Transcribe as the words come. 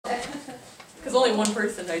Because only one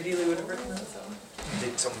person ideally would have written that, so.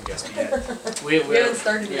 Did someone guess me yet? We haven't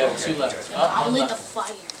started yet. We have 2 left. I'll lit the fire.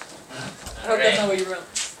 I hope that's not what you wrote.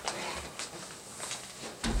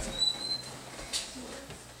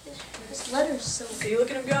 This letter's so See, look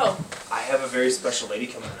at him go. I have a very special lady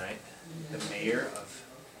coming tonight. The mayor of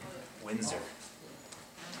Windsor.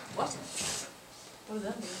 What? What does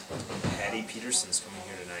that mean? Patty Peterson's coming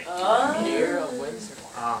here tonight. Mayor of Windsor.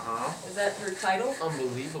 Uh-huh. Is that her title?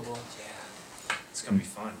 Unbelievable. Yeah. It's gonna be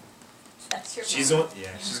fun. That's your She's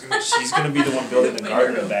gonna be the one building the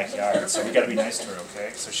garden in the backyard, so we gotta be nice to her,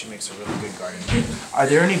 okay? So she makes a really good garden. Are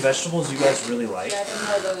there any vegetables you guys really like? Yeah,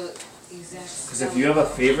 I don't know the exact. Because if you have a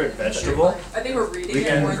favorite vegetable, I think we're reading we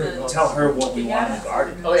it more can than. tell her what we want in the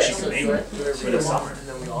garden. Oh yeah, She can make it for the summer.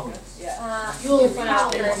 You'll find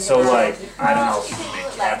out. So like, I don't know if you can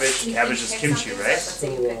make cabbage. Cabbage is kimchi, right?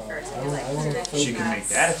 She can make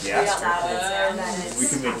that if you ask her. We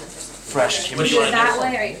can make fresh kimchi. That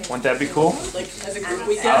way, or you can. Wouldn't that be cool? Like, as a group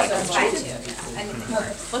we I get. like kimchi.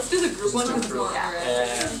 Let's do the group one because it's more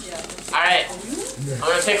Alright, I'm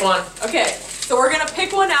gonna pick one. Okay, so we're gonna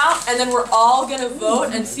pick one out and then we're all gonna vote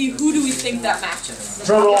and see who do we think that matches.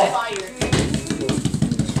 Trouble.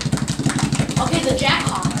 Okay, the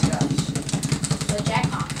jackpot. The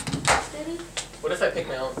jackpot. What if I pick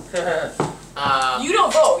my own? You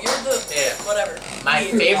don't vote, you're the Yeah. whatever. My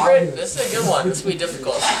favorite, this is a good one, this will be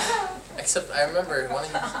difficult. Except I remember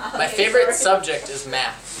my favorite subject is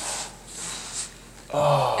math.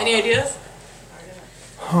 Oh. Any ideas?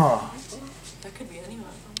 Huh. That could be anyone.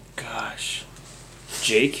 Gosh.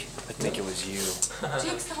 Jake? I think it was you.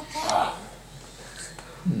 Jake's not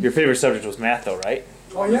playing. Your favorite subject was math though, right?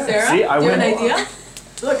 Oh yeah. Sarah, See, I do you have an win. idea?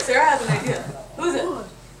 Look, Sarah has an idea. Who's it?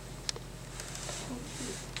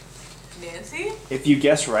 Nancy? If you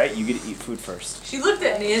guess right, you get to eat food first. She looked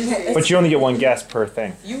at Nancy. But you only get one guess per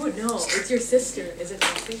thing. You would know. It's your sister. Is it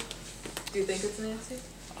Nancy? Do you think it's Nancy?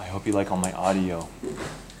 I hope you like all my audio.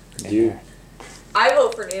 You. I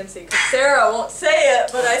vote for Nancy because Sarah won't say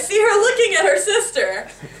it, but I see her looking at her sister.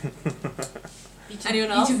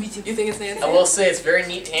 Anyone else? Me too. You think it's Nancy? I will say it's very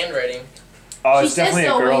neat handwriting. Oh, She it's says definitely a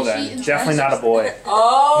so girl when she then. Definitely not a boy.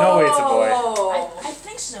 Oh. No way, it's a boy. I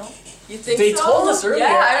think so. You think They so? told us earlier.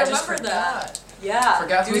 Yeah, I just remember forgot. that. Yeah.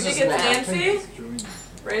 Forgot Do you whose think is it's math.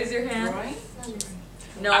 Nancy? Raise your hand.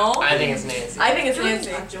 No. I think it's Nancy. I think it's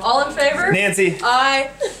Nancy. All in favor? Nancy.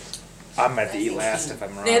 Aye. I'm at to eat last if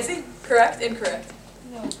I'm wrong. Nancy? Correct? Incorrect?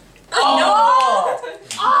 Oh! No!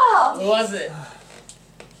 Oh! Who was it?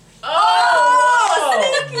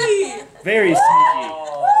 Oh! Sneaky! Very sneaky.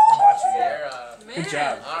 Oh, Watching it. Sarah. Good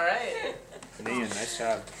job. Alright. Ian, nice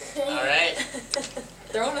job. Alright.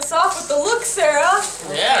 Throwing us off with the look, Sarah.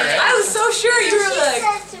 Yeah, right. I was so sure you were like.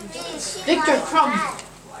 Victor Crumb.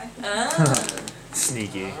 Ah.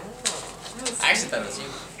 Sneaky. I actually thought it was you.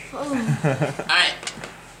 Alright.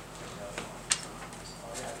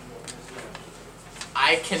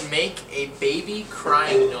 I can make a baby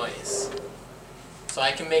crying noise. So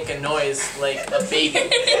I can make a noise like a baby.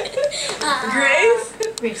 Grace?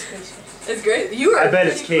 Grace. It's Grace. You are. I bet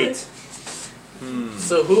it's Kate.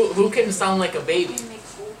 So who can sound like a baby?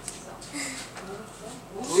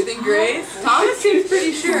 Do you think Grace? Thomas seems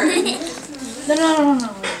pretty sure. No. I'm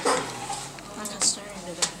not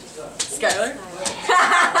starting to Skylar?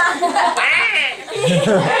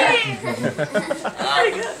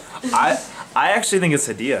 Pretty good. I actually think it's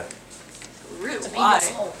Hadia. Really? Why?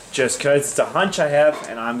 Just because it's a hunch I have,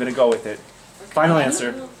 and I'm going to go with it. Final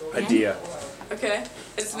answer, Hadia. Okay.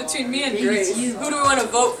 It's between me and Grace. Who do we want to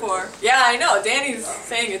vote for? Yeah, I know. Danny's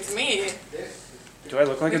saying it's me. Do I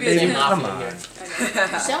look like Maybe a baby? it's Come Mafia on. here.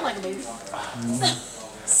 You sound like a baby. Well,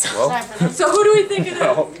 So who do we think it is?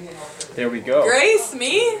 well, there we go. Grace?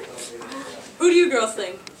 Me? Who do you girls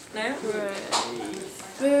think? No?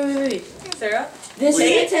 Wait. Sarah? This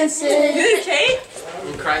Kate? is intensive. You think Kate?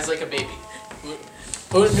 Who cries like a baby?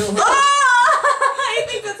 Who knew? Oh! I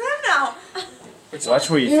think that's him now. Watch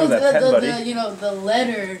where you You know, throw that pen, buddy. the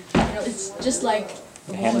letter, it's just like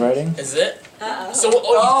The handwriting? Is it? Uh-oh. So,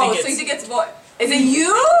 Oh, you think so you it's... think it's boy? Is it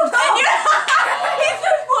you? And he's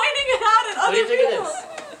just pointing it out at What do other you think it people. is?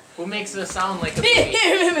 Who makes it sound like a baby?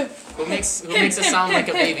 Who makes it sound like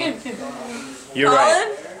a baby? You're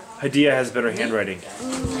right. Colin? Hadia has better handwriting.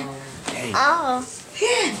 Dang. Oh.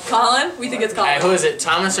 Colin? We think it's Colin. Alright, who is it?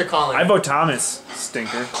 Thomas or Colin? I vote Thomas,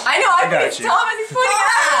 stinker. I know, I got think it's you. Thomas. He's pointing at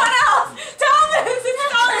everyone else. Thomas!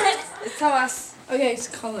 It's Thomas! It's Thomas. Okay, it's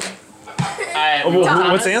Colin. Alright, Oh, well,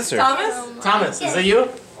 Thomas? what's the answer? Thomas? Thomas, is it you?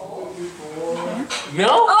 No?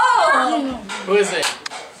 Oh! Who is it?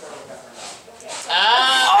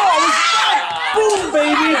 Ah! Boom,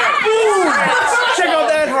 baby! Boom! Check out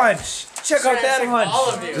that hunch! Check out that hunch. All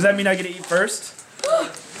of you. Does that mean I get to eat first?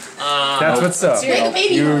 That's what's up. Make a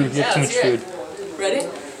baby. You Yeah, get too much let's hear it. food. Ready?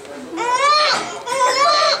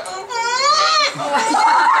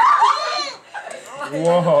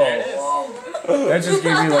 Whoa. That just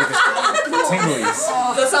gave me like the tinglies. Does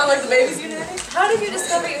that sound like the baby's unit? How did you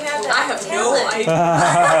discover you have that? I have no idea.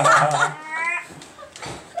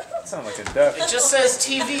 Sound like a duck. It just says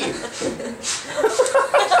TV.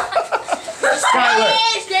 Skylar.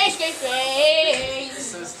 Grace. It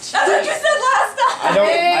says That's what TV. you said last time.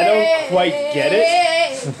 I don't quite get it.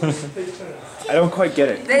 I don't quite get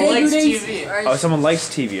it. Who likes TV? Oh, someone likes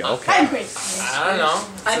TV. Okay. I'm Grace. I don't know.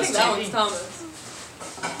 I It think says that TV. one's Thomas.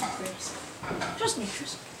 Trust me.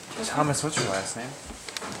 Thomas, what's your last name?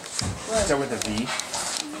 Start with a V.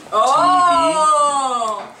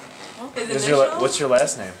 Oh! His initials? What's your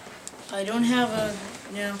last name? I don't have a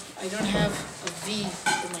V in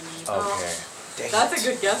my name. Okay. That's a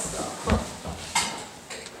good guess, though.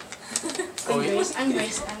 Oh, yeah. I'm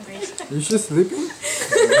Grace. You just sleeping?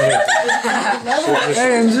 Level. Hey,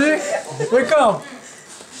 MJ, wake up!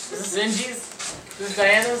 Is this Zinji's? This is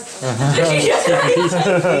Diana's?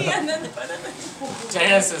 And then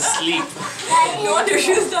Diana's asleep. no wonder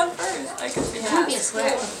she was done first. I can see It might be a that.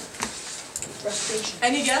 square. Frustration.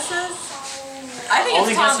 Any guesses? I think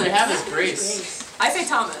Only it's guess Thomas. we have is Grace. I say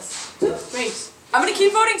Thomas. Grace. I'm gonna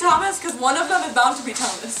keep voting Thomas because one of them is bound to be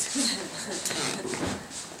Thomas.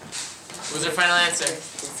 What's your final answer?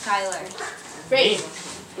 Skylar. Grace.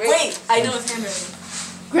 Wait, I know his handwriting.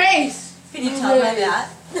 Grace. Can you tell by that?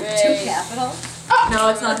 Two capitals? No,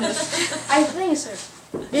 it's not his. I think it's her.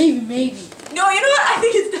 Maybe. No, you know what? I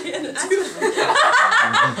think it's Diana too.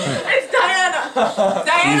 It's Diana.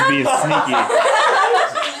 He's being sneaky.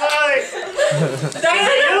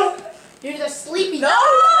 Diana. You're the sleepy. No.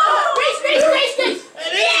 Grace. Yeah.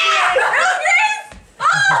 No, Grace.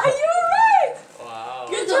 Ah, you were right. Wow.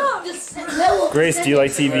 Good job. Grace, do you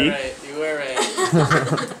like You were TV? right. You were right.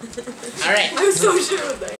 All right. I was so sure of that.